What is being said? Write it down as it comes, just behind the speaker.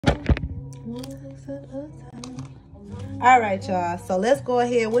All right, y'all. So let's go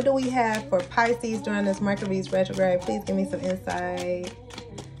ahead. What do we have for Pisces during this Mercury's retrograde? Please give me some insight.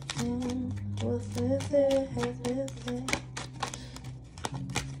 What's this? It has been said.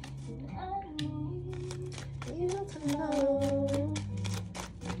 You don't know.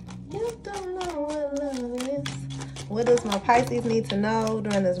 You don't know what love is. What does my Pisces need to know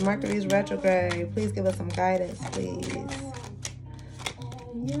during this Mercury's retrograde? Please give us some guidance, please.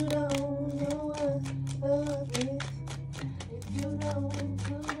 You don't know what love is. You don't know.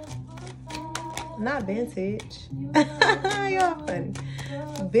 Not vintage. Y'all funny.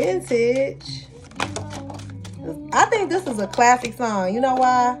 Vintage. I think this is a classic song. You know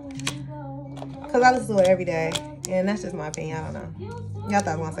why? Because I listen to it every day. And that's just my opinion. I don't know. Y'all thought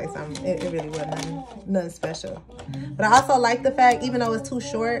I was going to say something. It really wasn't nothing special. But I also like the fact, even though it's too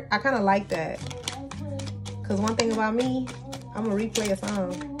short, I kind of like that. Because one thing about me, I'm going to replay a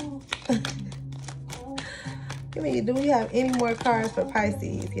song. Give me, do we have any more cards for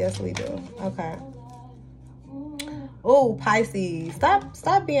Pisces? Yes, we do. Okay. Oh, Pisces.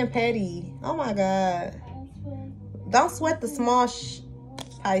 Stop being petty. Oh, my God. Don't sweat the small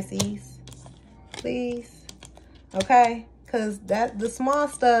Pisces. Please. Okay? Because the small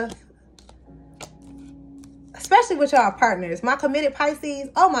stuff, especially with y'all partners, my committed Pisces,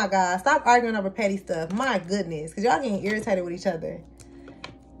 oh my God, stop arguing over petty stuff. My goodness, because y'all getting irritated with each other.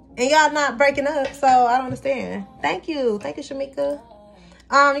 And y'all not breaking up, so I don't understand. Thank you. Thank you, Shamika.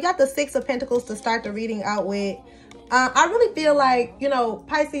 You got the Six of Pentacles to start the reading out with. I really feel like, you know,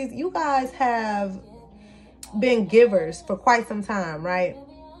 Pisces, you guys have been givers for quite some time, right?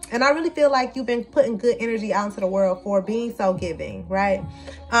 And I really feel like you've been putting good energy out into the world for being so giving, right?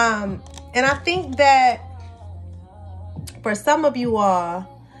 And I think that for some of you all,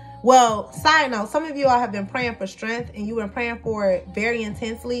 well, side note, some of you all have been praying for strength and you've been praying for it very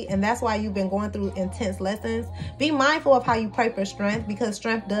intensely. And that's why you've been going through intense lessons. Be mindful of how you pray for strength, because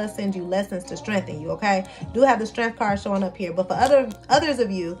strength does send you lessons to strengthen you, okay? Do have the strength card showing up here. But for others of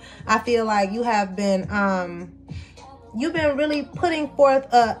you, I feel like you have been... you've been really putting forth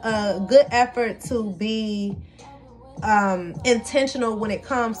a good effort to be intentional when it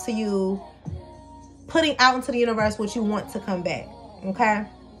comes to you putting out into the universe what you want to come back, okay?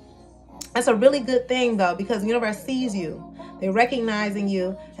 That's a really good thing, though, because the universe sees you. They're recognizing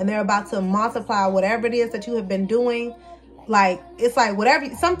you, and they're about to multiply whatever it is that you have been doing. Like, it's like whatever,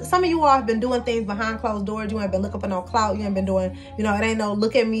 some of you all have been doing things behind closed doors. You ain't been looking for no clout. You ain't been doing, you know, it ain't no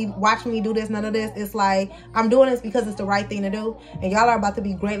look at me, watch me do this, none of this. It's like, I'm doing this because it's the right thing to do. And y'all are about to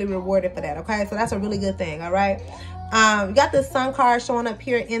be greatly rewarded for that, okay? So that's a really good thing, all right? You got the Sun card showing up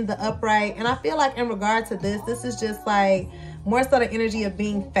here in the upright. And I feel like in regard to this is just like more so the energy of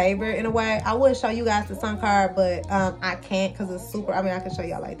being favored in a way. I would show you guys the Sun card, but I can't because it's super, I mean, I can show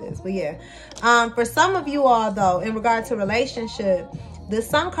y'all like this, but yeah. For some of you all though, in regard to relationship, the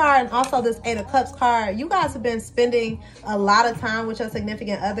Sun card and also this Eight of Cups card, you guys have been spending a lot of time with your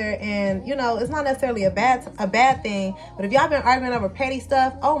significant other, and you know, it's not necessarily a bad thing, but if y'all been arguing over petty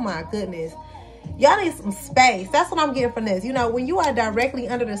stuff, oh my goodness, y'all need some space. That's what I'm getting from this. You know, when you are directly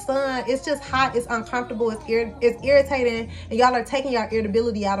under the sun, it's just hot, it's uncomfortable, it's irritating, and y'all are taking your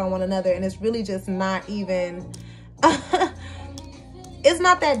irritability out on one another, and it's really just not even it's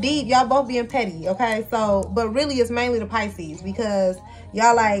not that deep. Y'all both being petty, okay? So, but really it's mainly the Pisces, because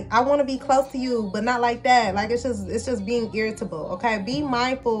y'all like, I want to be close to you, but not like that. Like, it's just being irritable, okay? Be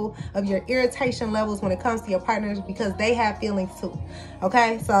mindful of your irritation levels when it comes to your partners, because they have feelings too,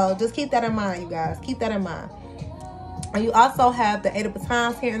 okay? So just keep that in mind, you guys. Keep that in mind. And you also have the Eight of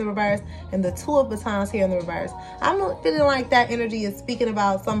Batons here in the reverse and the Two of Batons here in the reverse. I'm feeling like that energy is speaking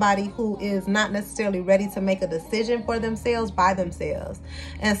about somebody who is not necessarily ready to make a decision for themselves by themselves.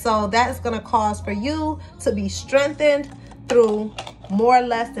 And so that's going to cause for you to be strengthened through more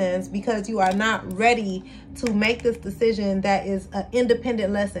lessons, because you are not ready to make this decision that is an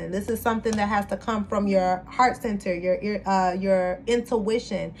independent lesson. This is something that has to come from your heart center, your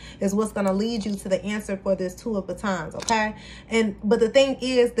intuition is what's going to lead you to the answer for this Two of Batons, okay? But the thing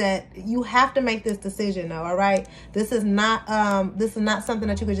is that you have to make this decision though, all right? This is not something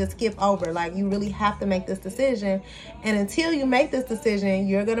that you could just skip over. Like, you really have to make this decision, and until you make this decision,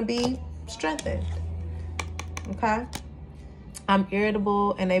 you're going to be strengthened, okay? I'm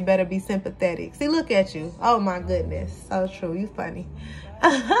irritable and they better be sympathetic. See, look at you. Oh my goodness. So true. You funny.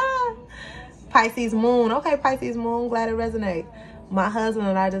 Pisces moon. Okay, Pisces moon. Glad it resonates. My husband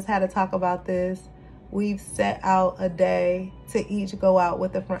and I just had to talk about this. We've set out a day to each go out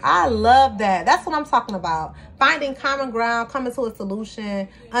with a friend. I love that. That's what I'm talking about. Finding common ground, coming to a solution,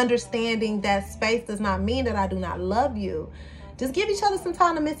 understanding that space does not mean that I do not love you. just give each other some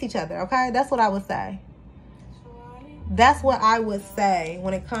time to miss each other, okay? That's what I would say. That's what I would say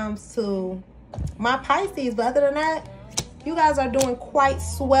when it comes to my Pisces. But other than that, you guys are doing quite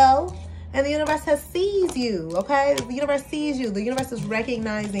swell. And the universe sees you, okay? The universe sees you. The universe is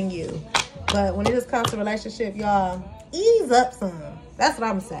recognizing you. But when it just comes to relationship, y'all, ease up some. That's what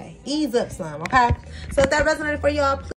I'm saying. Ease up some, okay? So if that resonated for y'all, please